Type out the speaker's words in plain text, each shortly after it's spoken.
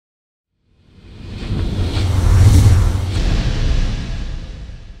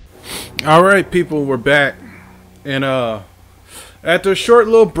All right, people, we're back, and after a short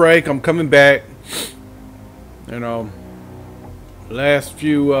little break, I'm coming back. You know, last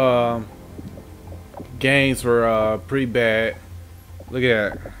few games were pretty bad. Look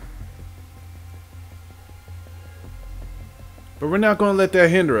at that. But we're not gonna let that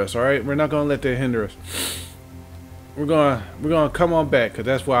hinder us. All right, we're not gonna let that hinder us. We're gonna come on back, cause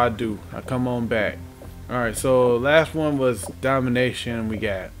that's what I do. I come on back. All right, so last one was domination. We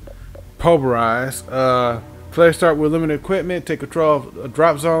got pulverize. Players start with limited equipment, take control of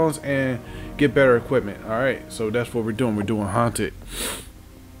drop zones, and get better equipment. Alright, so that's what we're doing. We're doing haunted.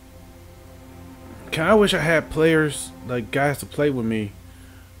 I wish I had players, like guys to play with me,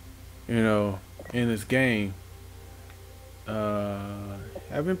 you know, in this game.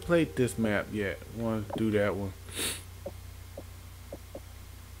 Haven't played this map yet. Want to do that one.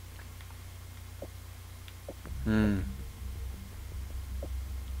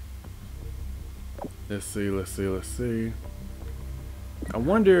 Let's see. I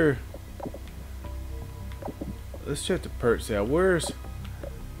wonder. Let's check the perks out. Where's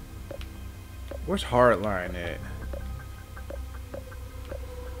Hardline at?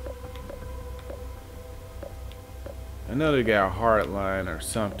 I know they got a Hardline or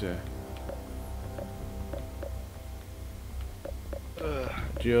something.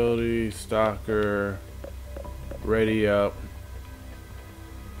 Agility, Stalker, Ready Up.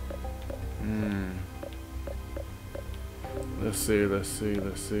 Let's see.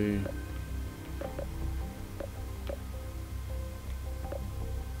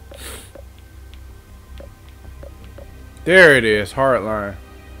 There it is, Hardline.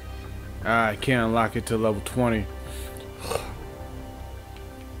 I can't unlock it till level 20.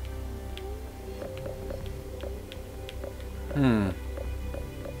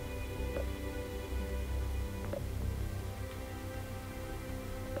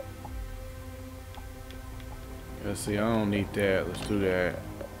 Let's see, I don't need that. Let's do that.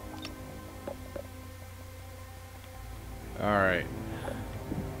 Alright.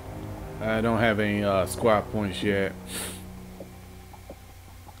 I don't have any squad points yet.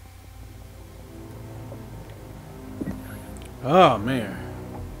 Oh man.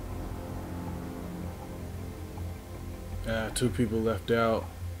 Two people left out.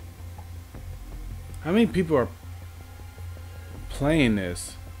 How many people are playing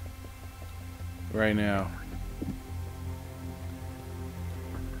this right now?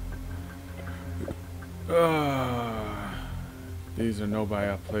 These are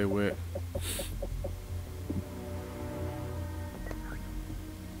nobody I play with.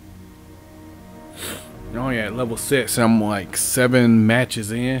 Oh yeah, at level 6, I'm like 7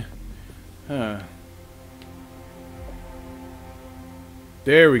 matches in. Huh.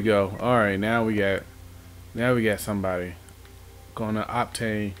 There we go. Alright, now we got somebody. Gonna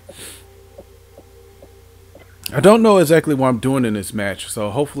obtain. I don't know exactly what I'm doing in this match, so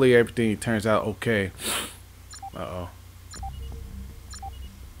hopefully everything turns out okay. Uh-oh.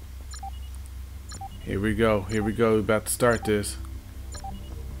 Here we go. We're about to start this.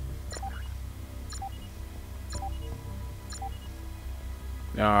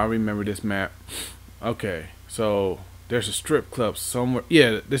 Now I remember this map. Okay, so there's a strip club somewhere.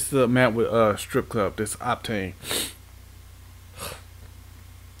 Yeah, this is a map with a strip club. This Octane.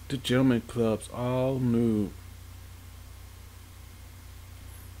 The gentleman clubs all new.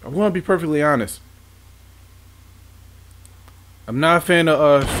 I want to be perfectly honest. I'm not a fan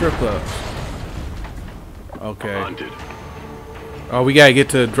of strip clubs. Okay. Oh, we gotta get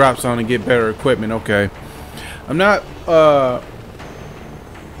to the drop zone and get better equipment. Okay. I'm not,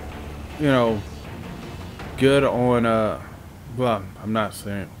 you know, good on, blah. I'm not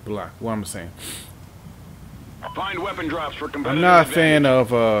saying blah. What I'm saying. Find weapon drops for competitive I'm not a fan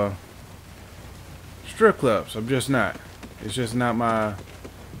of, strip clubs. I'm just not. It's just not my.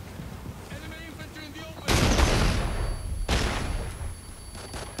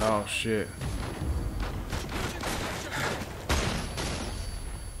 Oh shit.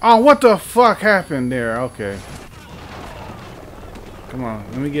 Oh, what the fuck happened there? Okay. Come on,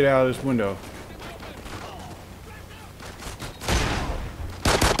 let me get out of this window.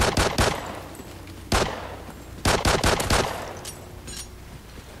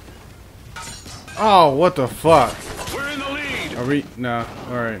 Oh, what the fuck? We're in the lead. Are we? Nah.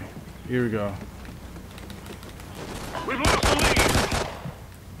 All right. Here we go. We've lost the lead.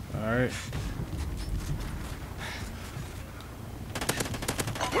 All right.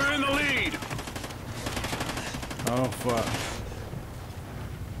 We're in the lead. Oh fuck.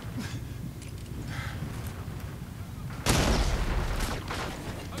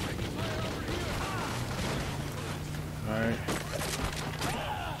 All right.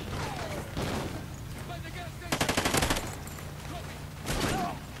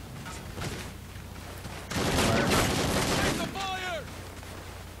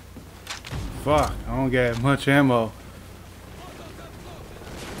 Fuck, I don't get much ammo.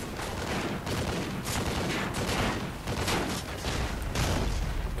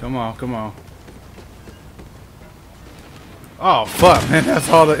 Come on, come on. Oh fuck, man, that's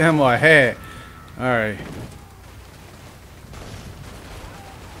all the ammo I had. Alright.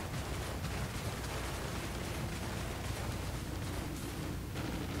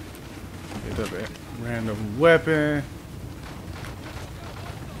 Get up a random weapon.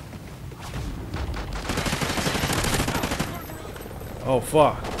 Oh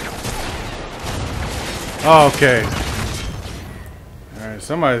fuck. Okay. Alright,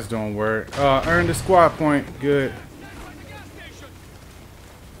 somebody's doing work. Earn the squad point. Good.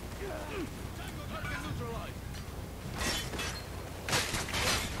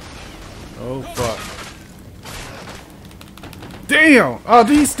 Oh fuck. Damn! Oh,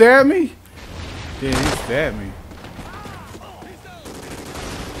 did he stab me? Yeah, he stabbed me.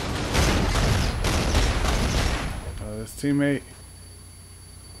 This teammate.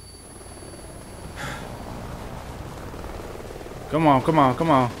 Come on, come on, come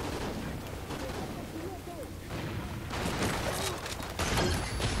on.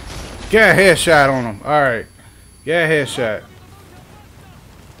 Get a headshot on him. Alright. Get a headshot.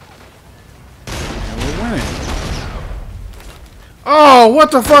 And we're winning. Oh,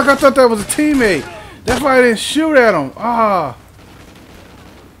 what the fuck? I thought that was a teammate. That's why I didn't shoot at him. Ah.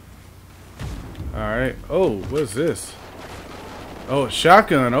 Alright. Oh, what's this? Oh, a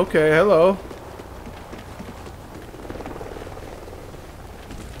shotgun. Okay, hello.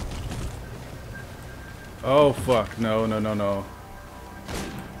 Oh fuck, no, no, no, no.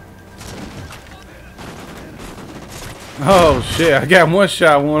 Oh shit, I got one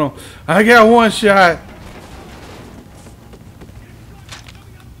shot on him. I got one shot.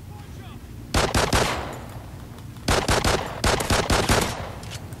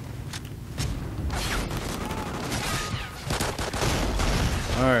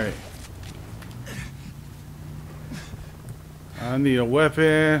 Alright. I need a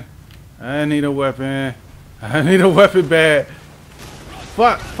weapon. I need a weapon. I need a weapon bad.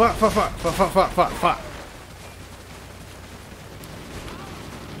 Fuck, fuck, fuck, fuck, fuck, fuck, fuck, fuck, fuck.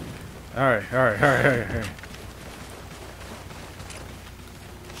 Alright, alright, alright, alright, alright.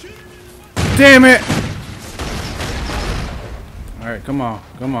 Damn it! Alright, come on,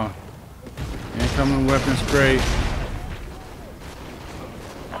 come on. Incoming weapon spray.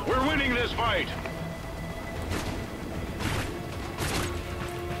 We're winning this fight.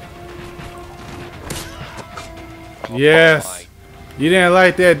 Yes. You didn't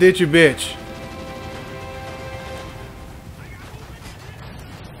like that, did you, bitch?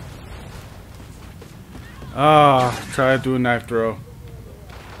 Ah, oh, try to do a knife throw.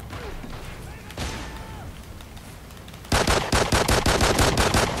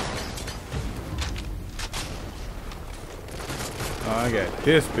 Oh, I got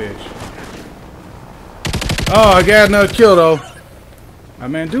this bitch. Oh, I got another kill though. I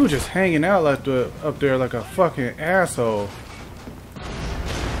mean, dude just hanging out like up there like a fucking asshole.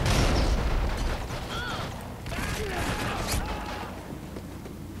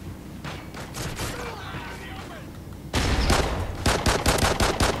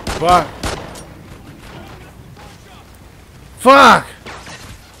 Fuck. Fuck!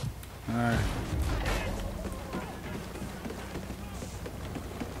 Alright.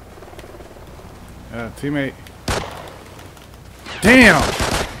 Teammate. Damn!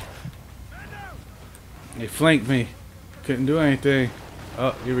 They flanked me. Couldn't do anything.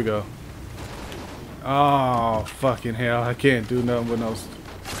 Oh, here we go. Oh, fucking hell. I can't do nothing with those.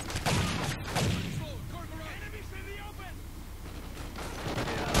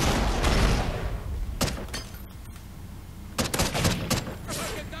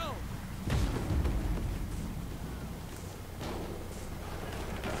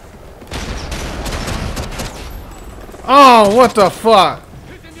 Oh, what the fuck?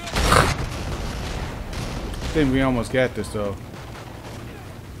 I think we almost got this though.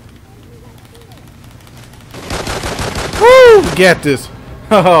 Woo! Get this.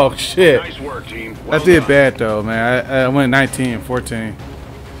 Oh shit. Nice work, team. Well I did done. bad though, man. I went 19 and 14.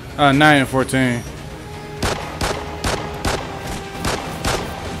 9 and 14.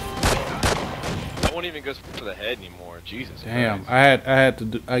 That won't even go for the head anymore. Jesus. Damn. Christ.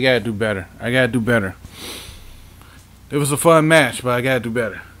 I gotta do better. I gotta do better. It was a fun match, but I gotta do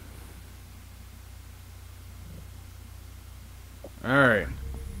better. Alright.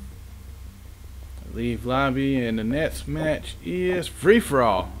 Leave lobby, and the next match is free for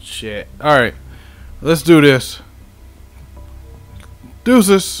all. Shit. Alright. Let's do this.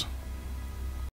 Deuces.